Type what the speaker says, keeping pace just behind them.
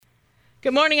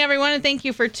Good morning, everyone, and thank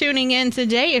you for tuning in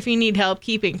today. If you need help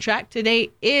keeping track, today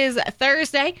is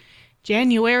Thursday,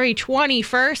 January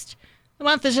 21st. The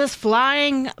month is just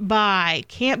flying by.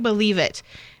 Can't believe it.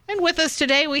 And with us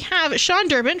today, we have Sean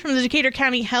Durbin from the Decatur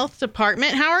County Health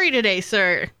Department. How are you today,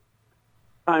 sir?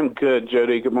 I'm good,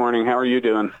 Jody. Good morning. How are you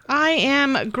doing? I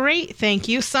am great, thank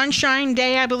you. Sunshine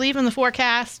day, I believe, in the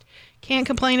forecast. Can't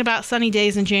complain about sunny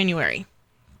days in January.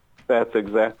 That's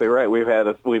exactly right. We've had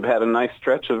a nice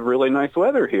stretch of really nice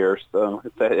weather here, so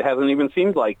it hasn't even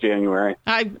seemed like January.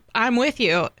 I'm with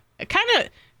you. I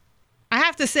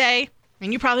have to say,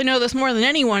 and you probably know this more than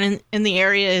anyone in the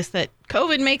area, is that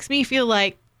COVID makes me feel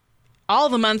like all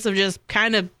the months have just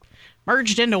kind of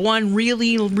merged into one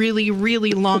really, really,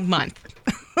 really long month.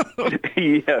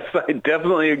 Yes, I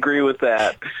definitely agree with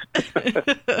that.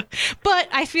 But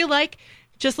I feel like,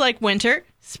 just like winter,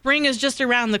 spring is just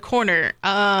around the corner.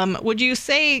 Would you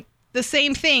say the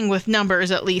same thing with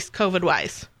numbers, at least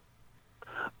COVID-wise?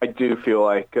 I do feel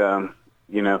like,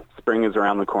 spring is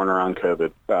around the corner on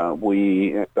COVID. I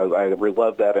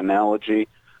love that analogy.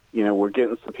 We're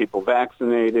getting some people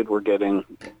vaccinated. We're getting,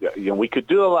 we could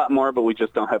do a lot more, but we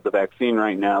just don't have the vaccine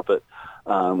right now. But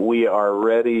we are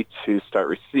ready to start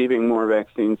receiving more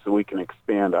vaccines so we can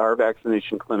expand our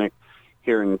vaccination clinic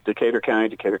here in Decatur County.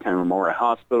 Decatur County Memorial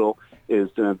Hospital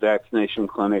is doing a vaccination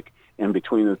clinic. And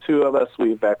between the two of us,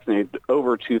 we've vaccinated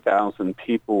over 2,000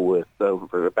 people, with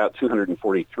over about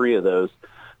 243 of those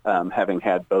having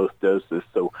had both doses.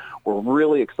 So we're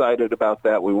really excited about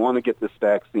that. We want to get this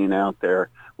vaccine out there.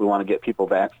 We want to get people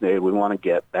vaccinated. We want to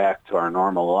get back to our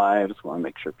normal lives. We want to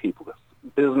make sure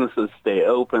businesses stay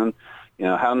open.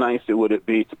 How nice would it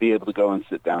be to be able to go and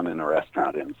sit down in a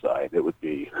restaurant inside? It would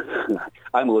be,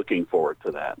 I'm looking forward to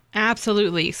that.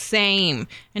 Absolutely. Same.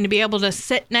 And to be able to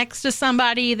sit next to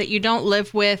somebody that you don't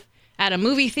live with at a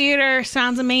movie theater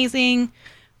sounds amazing.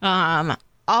 All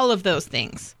of those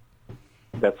things.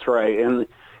 That's right. And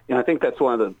I think that's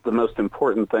one of the most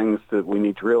important things that we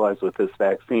need to realize with this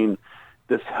vaccine.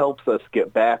 This helps us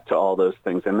get back to all those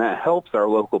things, and that helps our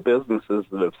local businesses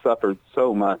that have suffered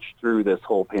so much through this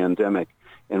whole pandemic.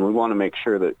 And we want to make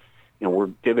sure that we're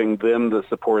giving them the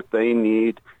support they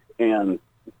need, and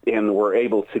we're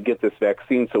able to get this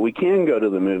vaccine so we can go to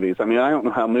the movies. I mean, I don't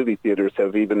know how movie theaters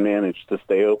have even managed to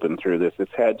stay open through this.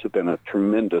 It's had to have been a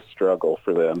tremendous struggle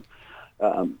for them,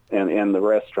 and the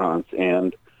restaurants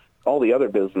and all the other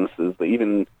businesses.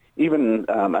 Even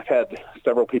I've had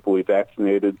several people we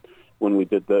vaccinated. When we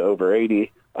did the over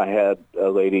 80, I had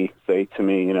a lady say to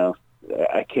me,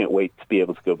 I can't wait to be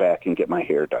able to go back and get my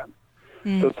hair done.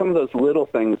 So some of those little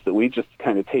things that we just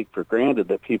kind of take for granted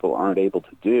that people aren't able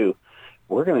to do,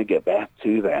 we're going to get back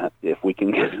to that if we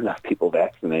can get enough people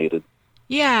vaccinated.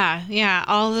 Yeah.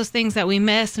 All those things that we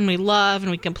miss and we love and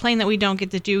we complain that we don't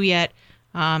get to do yet,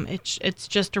 it's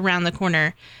just around the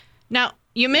corner. Now,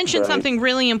 you mentioned something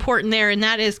really important there, and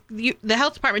that is the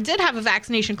health department did have a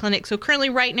vaccination clinic. So currently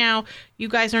right now, you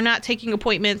guys are not taking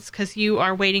appointments because you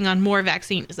are waiting on more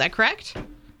vaccine. Is that correct?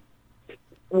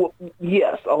 Well,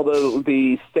 yes, although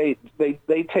the state,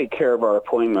 they take care of our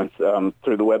appointments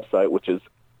through the website, which is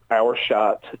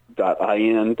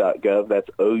ourshot.in.gov. That's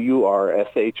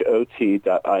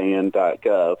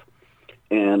OURSHOT.in.gov.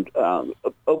 And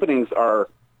openings are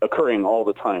occurring all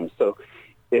the time. So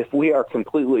if we are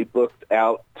completely booked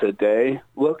out today,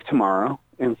 look tomorrow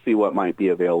and see what might be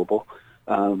available.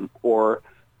 Or,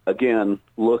 again,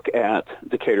 look at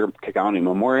Decatur County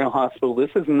Memorial Hospital.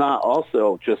 This is not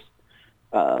also just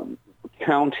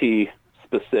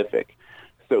county-specific.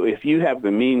 So if you have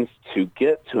the means to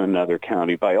get to another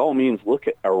county, by all means, look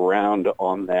around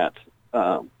on that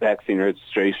vaccine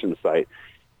registration site.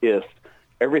 If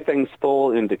everything's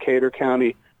full in Decatur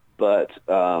County, but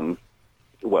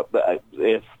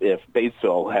if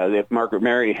Batesville has, if Margaret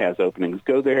Mary has openings,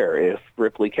 go there. If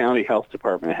Ripley County Health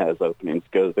Department has openings,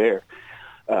 go there.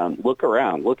 Look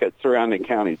around. Look at surrounding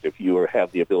counties if you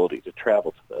have the ability to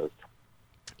travel to those.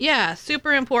 Yeah,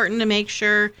 super important to make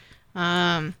sure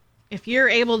if you're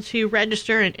able to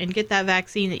register and get that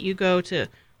vaccine that you go to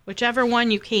whichever one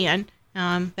you can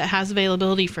that has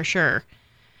availability for sure.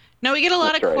 Now, we get a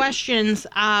lot of questions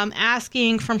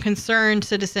asking from concerned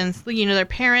citizens, their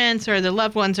parents or their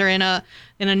loved ones are in a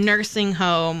nursing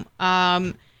home,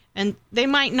 and they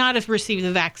might not have received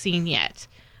the vaccine yet.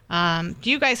 Do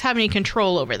you guys have any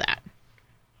control over that?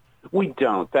 We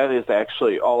don't. That is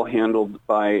actually all handled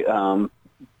by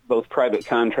both private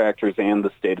contractors and the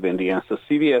state of Indiana. So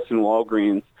CVS and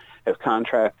Walgreens have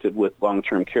contracted with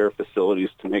long-term care facilities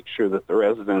to make sure that the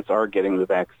residents are getting the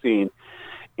vaccine,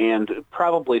 and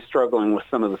probably struggling with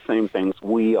some of the same things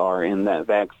we are in that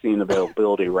vaccine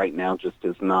availability right now just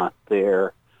is not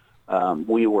there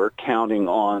We were counting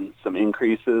on some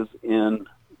increases in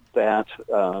that.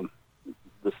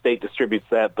 The state distributes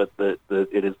that, but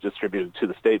it is distributed to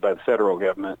the state by the federal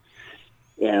government.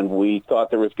 And we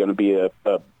thought there was going to be a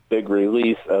big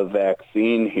release of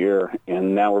vaccine here,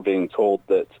 and now we're being told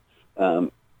that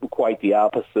quite the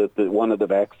opposite, that one of the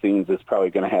vaccines is probably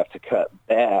going to have to cut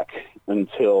back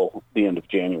until the end of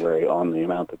January on the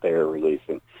amount that they are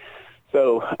releasing.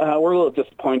 So we're a little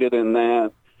disappointed in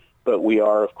that, but we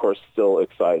are, of course, still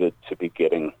excited to be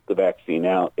getting the vaccine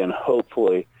out, and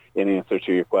hopefully, in answer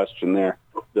to your question there,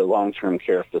 the long-term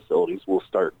care facilities will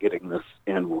start getting this,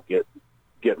 and we'll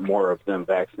get more of them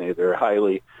vaccinated. They're a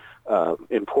highly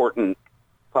important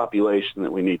population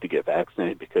that we need to get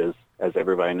vaccinated because, as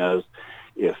everybody knows,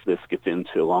 if this gets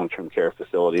into a long-term care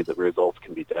facility, the results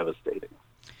can be devastating.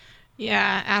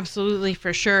 Yeah, absolutely,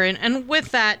 for sure. And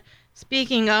with that,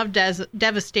 speaking of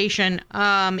devastation,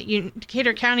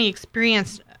 Decatur County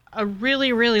experienced a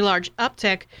really, really large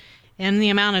uptick in the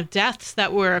amount of deaths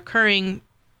that were occurring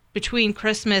between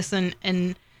Christmas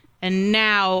and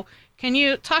now. Can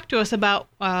you talk to us about,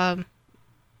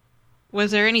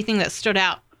 was there anything that stood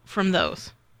out from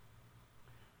those?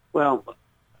 Well,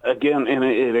 again, and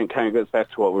it kind of goes back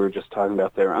to what we were just talking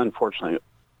about there. Unfortunately,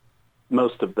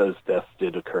 most of those deaths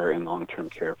did occur in long-term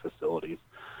care facilities.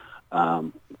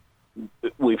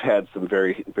 We've had some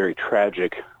very, very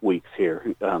tragic weeks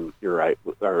here. You're right.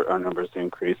 Our numbers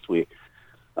increased. We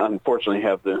unfortunately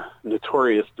have the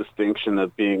notorious distinction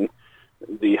of being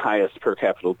the highest per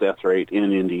capita death rate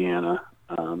in Indiana.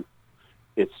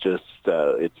 It's just,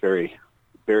 it's very,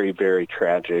 very, very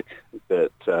tragic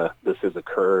that this has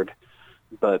occurred.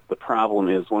 But the problem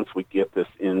is once we get this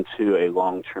into a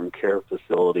long-term care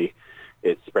facility,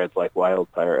 it spreads like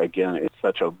wildfire. Again, it's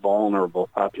such a vulnerable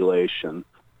population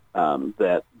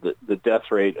that the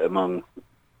death rate among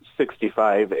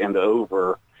 65 and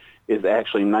over is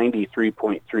actually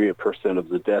 93.3% of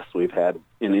the deaths we've had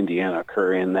in Indiana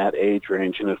occur in that age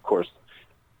range. And, of course,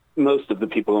 most of the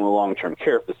people in the long-term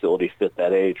care facility fit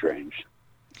that age range.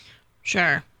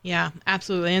 Sure. Yeah,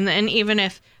 absolutely. And even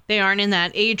if they aren't in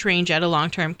that age range at a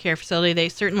long-term care facility, they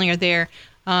certainly are there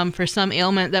for some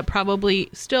ailment that probably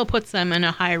still puts them in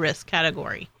a high-risk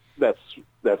category. That's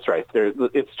right.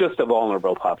 It's just a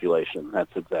vulnerable population.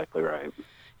 That's exactly right.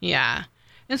 Yeah.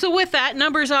 And so with that,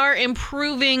 numbers are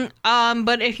improving,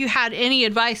 but if you had any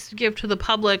advice to give to the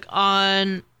public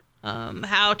on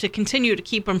how to continue to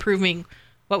keep improving,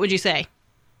 what would you say?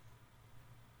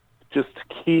 Just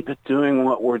keep doing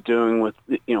what we're doing with,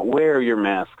 wear your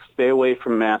masks, stay away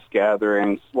from mass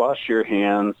gatherings, wash your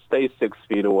hands, stay 6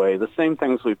 feet away. The same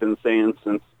things we've been saying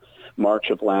since March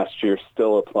of last year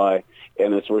still apply.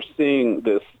 And as we're seeing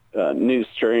this new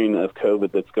strain of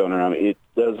COVID that's going around, it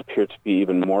does appear to be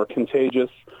even more contagious.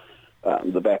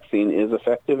 The vaccine is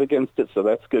effective against it, so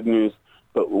that's good news.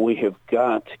 But we have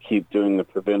got to keep doing the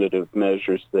preventative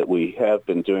measures that we have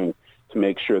been doing to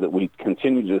make sure that we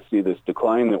continue to see this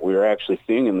decline that we're actually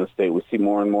seeing in the state. We see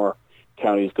more and more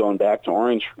counties going back to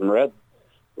orange from red.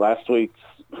 Last week's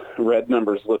red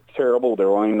numbers looked terrible. There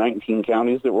were only 19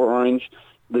 counties that were orange.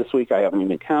 This week I haven't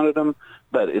even counted them,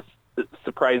 but it's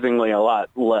surprisingly a lot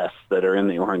less that are in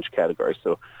the orange category.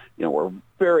 So, we're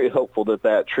very hopeful that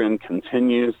that trend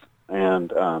continues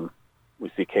and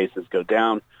we see cases go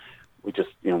down. We just,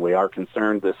 we are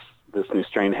concerned this new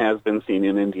strain has been seen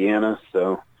in Indiana,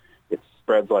 so it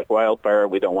spreads like wildfire.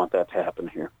 We don't want that to happen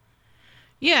here.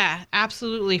 Yeah,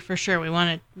 absolutely, for sure. We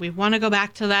want to go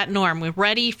back to that norm. We're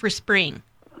ready for spring.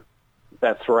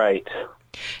 That's right.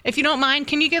 If you don't mind,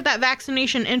 can you give that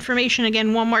vaccination information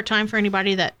again one more time for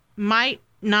anybody that might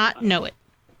not know it?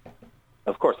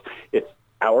 Of course. It's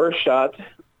Our Shot.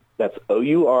 That's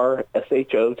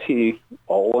OURSHOT,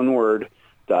 all one word,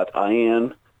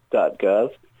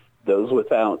 .in.gov. Those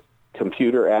without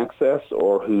computer access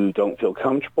or who don't feel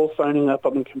comfortable signing up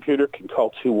on the computer can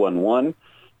call 211.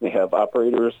 They have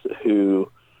operators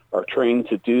who are trained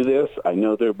to do this. I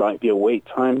know there might be a wait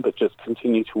time, but just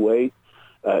continue to wait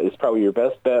is probably your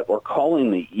best bet. Or call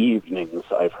in the evenings,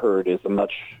 I've heard, is a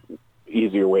much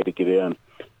easier way to get in.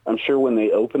 I'm sure when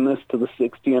they open this to the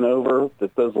 60 and over,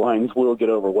 that those lines will get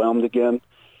overwhelmed again.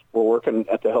 We're working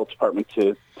at the health department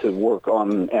to work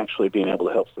on actually being able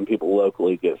to help some people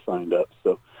locally get signed up.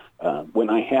 So when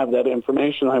I have that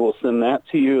information, I will send that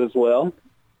to you as well.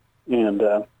 And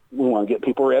we want to get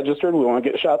people registered. We want to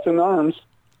get shots in the arms.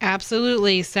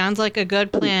 Absolutely. Sounds like a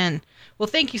good plan. Well,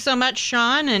 thank you so much,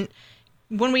 Sean. And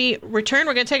when we return,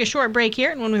 we're going to take a short break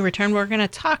here. And when we return, we're going to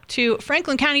talk to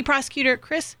Franklin County Prosecutor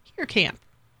Chris Heerkamp.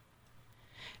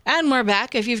 And we're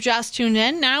back. If you've just tuned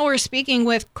in, now we're speaking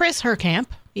with Chris Heerkamp,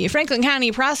 the Franklin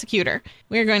County prosecutor.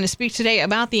 We're going to speak today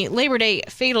about the Labor Day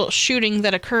fatal shooting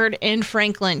that occurred in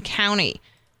Franklin County.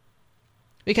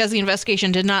 Because the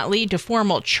investigation did not lead to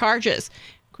formal charges,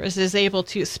 Chris is able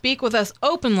to speak with us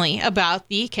openly about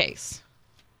the case.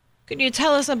 Could you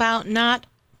tell us about not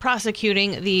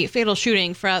prosecuting the fatal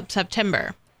shooting from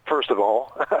September? First of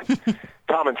all,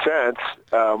 common sense,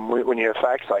 when you have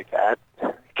facts like that,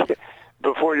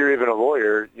 before you're even a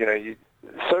lawyer,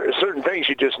 certain things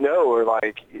you just know are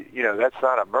like, that's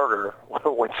not a murder.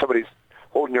 When somebody's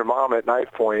holding your mom at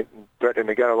knife point and threatening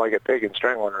to gut her like a pig and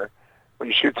strangling her, when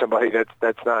you shoot somebody,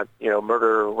 that's not,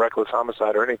 murder, reckless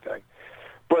homicide or anything.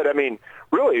 But, I mean,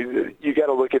 really, you got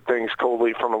to look at things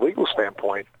coldly from a legal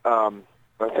standpoint. I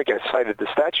think I cited the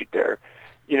statute there.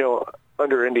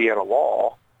 Under Indiana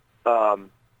law, a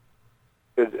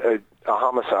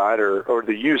homicide or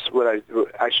the use,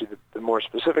 the more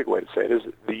specific way to say it is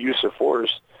the use of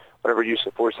force, whatever use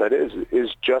of force that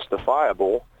is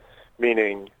justifiable,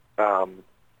 meaning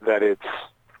that it's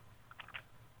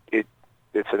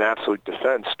an absolute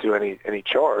defense to any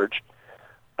charge,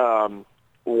 and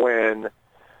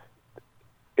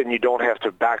you don't have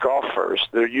to back off first.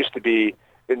 There used to be,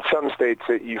 in some states,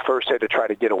 that you first had to try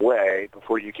to get away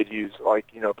before you could use,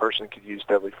 a person could use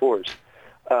deadly force.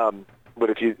 But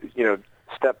if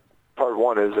step part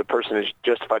one is a person is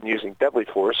justified in using deadly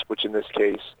force, which in this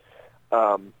case,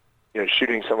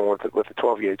 shooting someone with a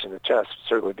 12 gauge in the chest would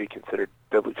certainly be considered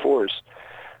deadly force.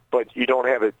 But you don't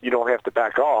have to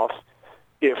back off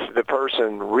if the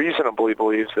person reasonably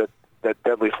believes that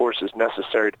deadly force is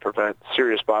necessary to prevent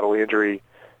serious bodily injury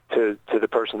to the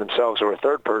person themselves or a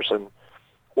third person,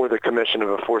 or the commission of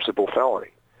a forcible felony.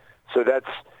 So that's,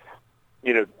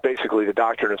 basically the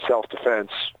doctrine of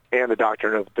self-defense and the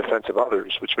doctrine of defense of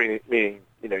others, which meaning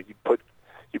you put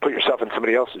yourself in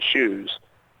somebody else's shoes.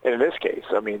 And in this case,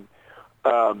 I mean,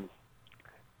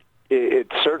 it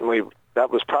certainly,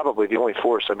 that was probably the only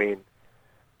force. I mean,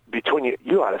 between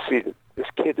you ought to see that this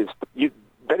kid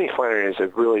Benny Flannery is a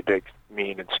really big,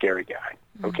 mean, and scary guy.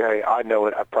 Okay, I know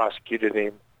it. I prosecuted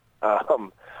him.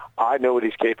 I know what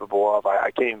he's capable of. I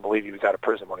can't even believe he was out of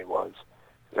prison when he was.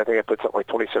 I think I put something like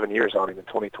 27 years on him in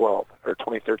 2012 or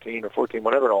 2013 or 14,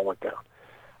 whenever it all went down.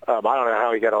 I don't know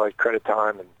how he got all that credit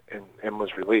time and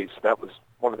was released. That was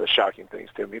one of the shocking things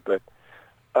to me. But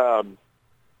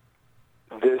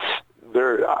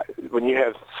when you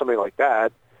have somebody like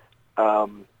that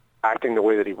acting the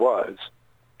way that he was,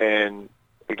 and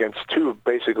against two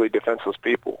basically defenseless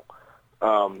people,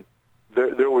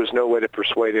 there was no way to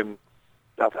persuade him.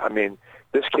 I mean,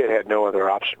 this kid had no other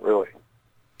option, really.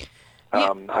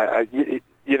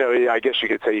 I guess you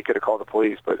could say you could have called the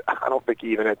police, but I don't think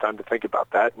he even had time to think about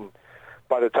that. And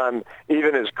by the time,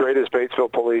 even as great as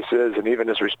Batesville police is, and even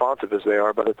as responsive as they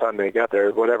are, by the time they got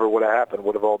there, whatever would have happened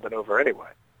would have all been over anyway.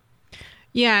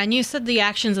 Yeah, and you said the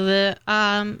actions of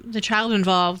the child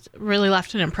involved really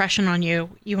left an impression on you.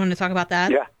 You want to talk about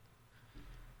that? Yeah.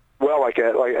 Well,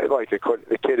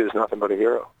 the kid is nothing but a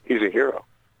hero. He's a hero.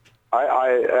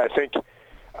 I think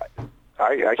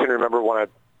I can remember when I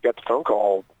got the phone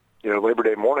call, Labor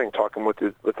Day morning, talking with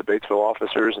the Batesville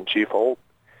officers and Chief Holt,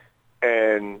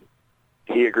 and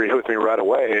he agreed with me right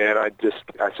away. And I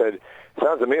said,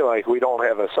 "Sounds to me like we don't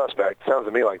have a suspect. Sounds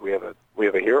to me like we have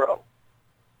a hero."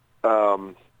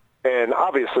 And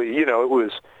obviously, it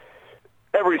was,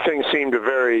 everything seemed to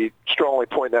very strongly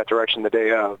point in that direction the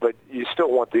day of, but you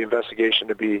still want the investigation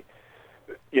to be,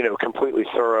 completely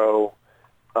thorough,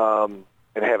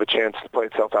 and have a chance to play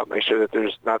itself out, make sure that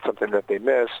there's not something that they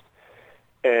missed.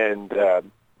 And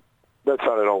that's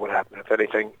not at all what happened. If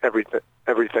anything,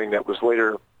 everything that was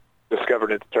later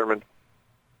discovered and determined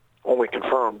only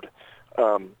confirmed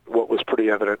what was pretty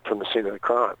evident from the scene of the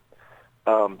crime.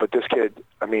 But this kid,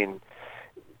 I mean,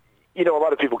 a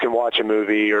lot of people can watch a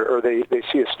movie or they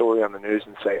see a story on the news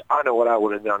and say, I know what I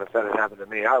would have done if that had happened to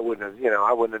me. I wouldn't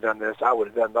have done this. I would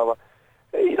have done blah, blah.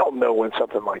 You don't know when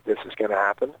something like this is going to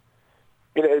happen.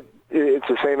 It's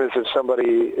the same as if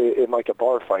somebody in like a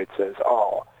bar fight says,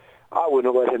 "Oh, I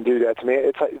wouldn't have let him do that to me."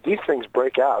 It's like these things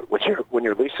break out when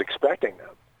you're least expecting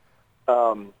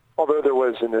them. Although there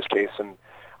was in this case, and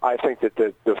I think that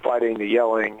the fighting, the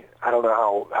yelling, I don't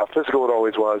know how physical it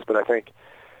always was, but I think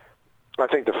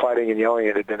the fighting and yelling,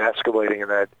 it had been escalating in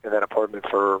that apartment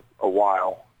for a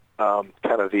while. Kind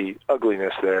of the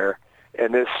ugliness there,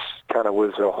 and this kind of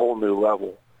was a whole new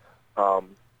level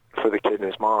for the kid and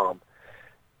his mom.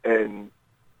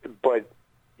 But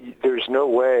there's no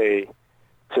way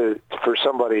for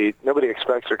somebody, nobody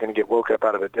expects they're going to get woke up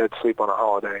out of a dead sleep on a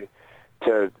holiday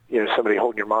to, somebody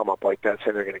holding your mom up like that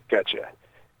saying they're going to get you.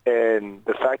 And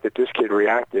the fact that this kid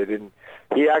reacted, and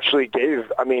he actually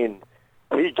gave,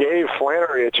 he gave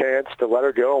Flannery a chance to let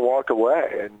her go and walk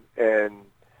away. And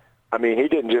I mean, he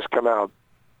didn't just come out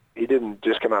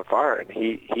firing.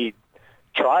 He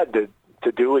tried to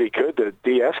do what he could to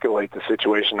de-escalate the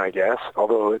situation, I guess,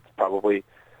 although it's probably,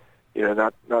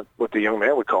 not what the young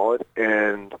man would call it.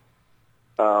 And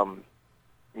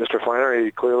Mr.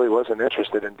 Flannery clearly wasn't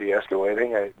interested in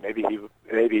de-escalating.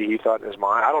 Maybe he thought in his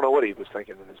mind, I don't know what he was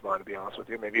thinking in his mind, to be honest with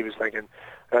you.Maybe he was thinking,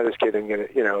 this kid didn't get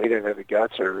it, he didn't have the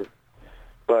guts,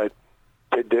 but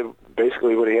he did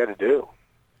basically what he had to do.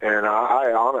 And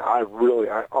I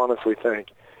honestly think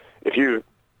it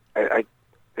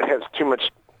has too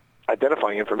much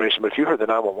identifying information, but if you heard the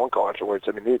 911 call afterwards,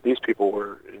 I mean, these people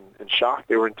were in shock.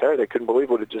 They were in terror. They couldn't believe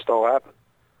what had just all happened.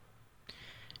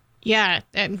 Yeah,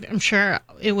 I'm sure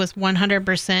it was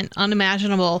 100%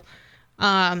 unimaginable.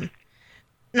 And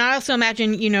I also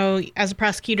imagine, as a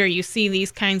prosecutor, you see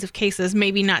these kinds of cases,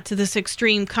 maybe not to this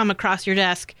extreme, come across your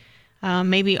desk,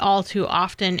 maybe all too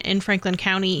often in Franklin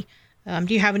County.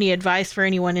 Do you have any advice for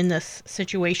anyone in this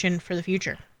situation for the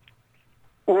future?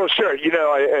 Well, sure.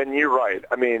 And you're right.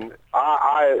 I mean,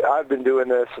 I've been doing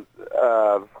this.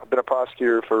 I've been a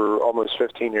prosecutor for almost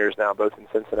 15 years now, both in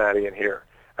Cincinnati and here.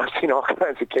 I've seen all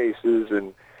kinds of cases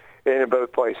and in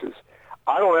both places.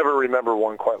 I don't ever remember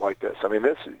one quite like this. I mean,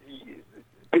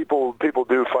 people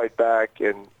do fight back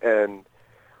and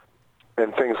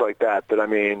things like that. But I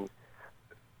mean,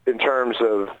 in terms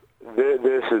of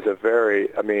this is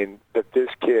that this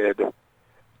kid,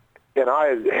 and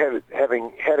I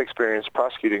having had experience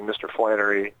prosecuting Mr.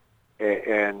 Flannery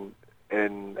and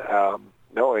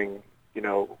knowing,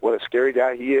 what a scary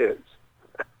guy he is.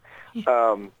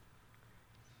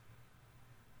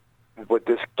 What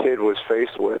this kid was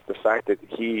faced with, the fact that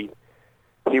he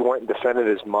went and defended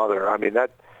his mother. I mean,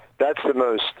 that's the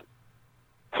most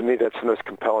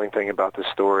compelling thing about this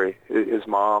story. His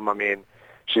mom, I mean,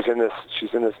 she's in this,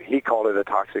 he called it a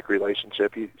toxic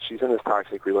relationship. She's in this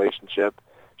toxic relationship.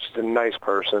 She's a nice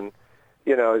person.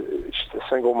 She's a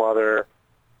single mother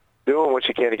doing what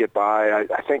she can to get by.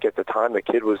 I think at the time the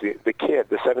kid was the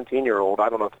 17-year-old. I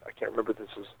don't know I can't remember if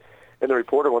this is in the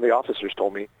report or when the officers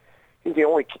told me. He's the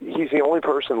only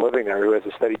person living there who has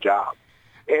a steady job,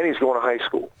 and he's going to high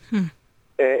school,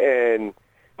 and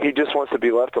he just wants to be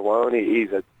left alone.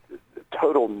 He's a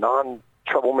total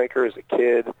non-troublemaker as a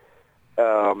kid,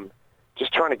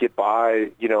 just trying to get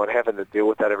by, and having to deal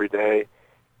with that every day.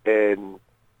 And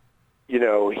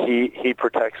he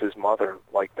protects his mother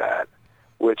like that,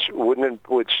 which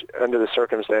under the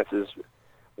circumstances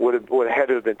would have had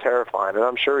to have been terrifying. And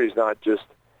I'm sure he's not just.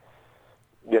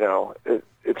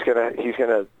 He's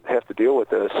gonna have to deal with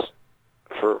this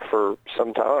for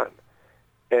some time,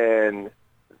 and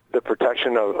the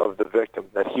protection of the victim,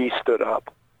 that he stood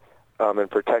up and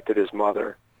protected his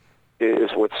mother,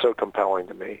 is what's so compelling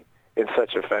to me in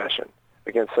such a fashion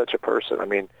against such a person. I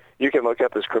mean, you can look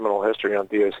up his criminal history on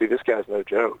DOC. This guy's no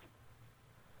joke.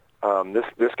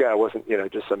 This guy wasn't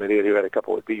just some idiot who had a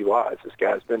couple of DUIs. This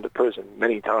guy's been to prison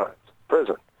many times.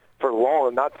 Prison for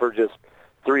long, not for just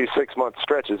 3-6 month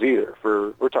stretches either.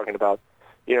 We're talking about,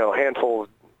 handful,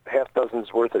 half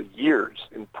dozens worth of years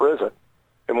in prison,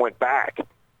 and went back.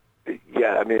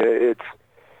 Yeah, I mean,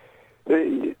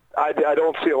 I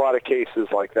don't see a lot of cases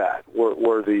like that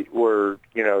where the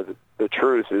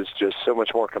truth is just so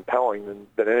much more compelling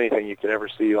than anything you could ever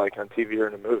see like on TV or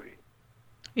in a movie.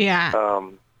 Yeah.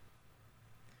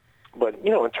 But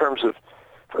in terms of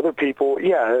other people,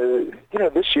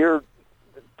 this year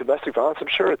domestic violence, I'm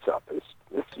sure it's up.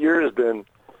 Past year has been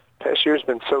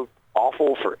so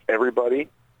awful for everybody.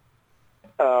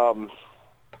 I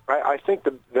think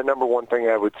the number one thing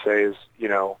I would say is,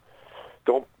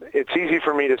 it's easy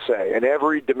for me to say, and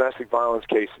every domestic violence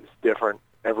case is different.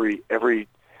 Every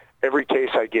case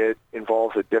I get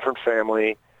involves a different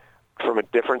family from a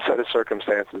different set of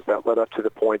circumstances that led up to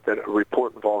the point that a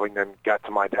report involving them got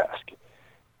to my desk.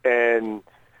 And,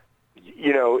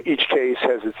 each case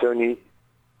has its own.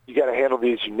 You got to handle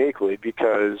these uniquely,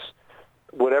 because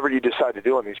whatever you decide to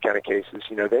do on these kind of cases,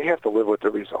 they have to live with the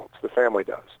results. The family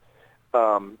does.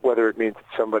 Whether it means that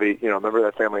somebody, a member of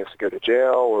that family has to go to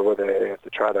jail, or whether they have to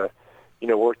try to,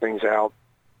 work things out.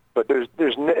 But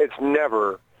it's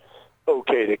never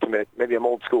okay to commit. Maybe I'm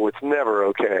old school. It's never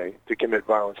okay to commit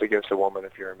violence against a woman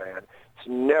if you're a man. It's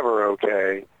never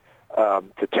okay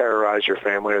to terrorize your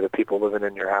family or the people living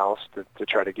in your house to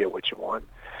try to get what you want.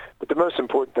 But the most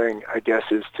important thing, I guess,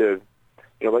 is to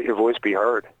let your voice be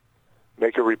heard.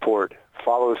 Make a report.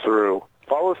 Follow through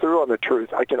on the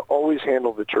truth. I can always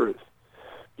handle the truth.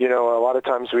 A lot of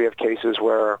times we have cases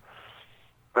where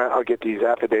I'll get these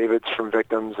affidavits from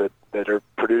victims that are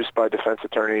produced by defense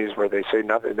attorneys where they say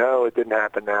nothing. No, it didn't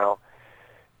happen now.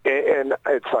 And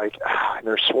it's like, and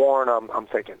they're sworn. I'm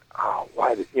thinking,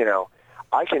 why did,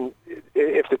 I can,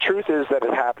 if the truth is that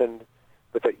it happened,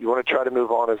 but that you want to try to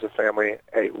move on as a family,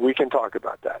 hey, we can talk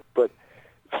about that. But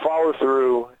follow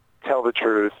through, tell the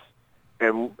truth,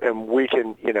 and we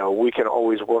can, we can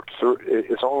always work through,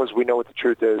 as long as we know what the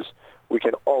truth is, we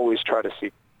can always try to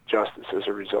seek justice as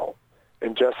a result.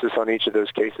 And justice on each of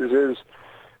those cases is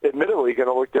admittedly going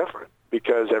to look different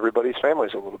because everybody's family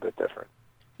is a little bit different.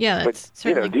 Yeah, that's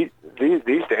certainly.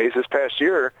 These days, this past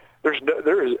year, there's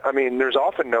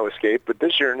often no escape, but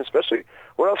this year and especially,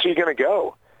 where else are you going to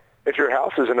go? If your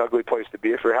house is an ugly place to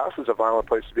be, if your house is a violent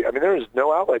place to be, there is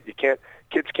no outlet.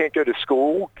 Kids can't go to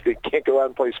school, they can't go out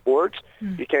and play sports.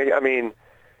 You can't.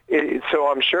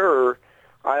 So I'm sure.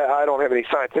 I don't have any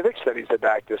scientific studies that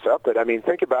back this up, but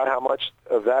think about how much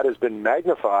of that has been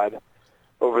magnified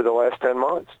over the last 10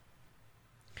 months.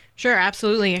 Sure,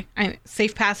 absolutely.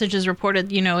 Safe Passage has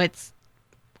reported, it's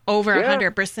over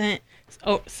 100%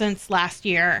 since last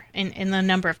year in the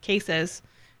number of cases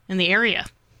in the area.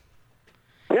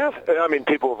 Yeah,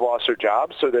 people have lost their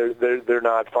jobs, so they're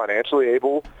not financially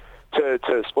able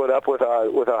to split up with a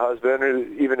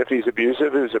husband, even if he's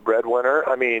abusive, who's a breadwinner.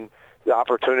 The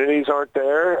opportunities aren't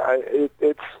there.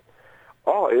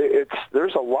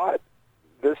 There's a lot.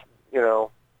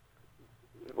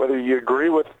 Whether you agree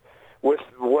with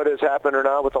what has happened or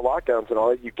not with the lockdowns and all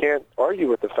that, you can't argue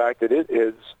with the fact that it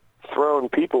has thrown the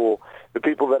people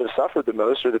that have suffered the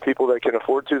most are the people that can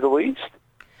afford to the least.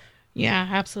 Yeah,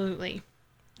 absolutely.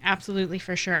 Absolutely,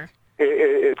 for sure.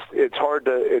 It's hard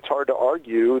to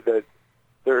argue that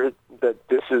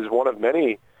this is one of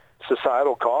many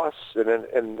societal costs, and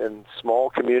in small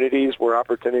communities where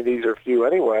opportunities are few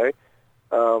anyway,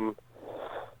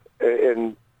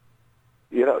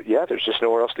 there's just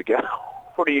nowhere else to go.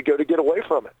 Where do you go to get away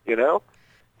from it?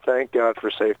 Thank God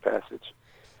for Safe Passage.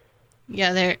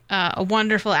 Yeah, they're a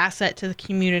wonderful asset to the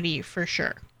community for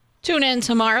sure. Tune in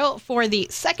tomorrow for the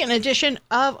second edition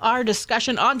of our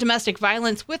discussion on domestic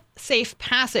violence with Safe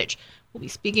Passage. We'll be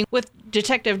speaking with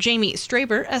Detective Jamie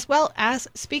Straber, as well as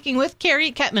speaking with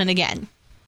Carrie Kettman again.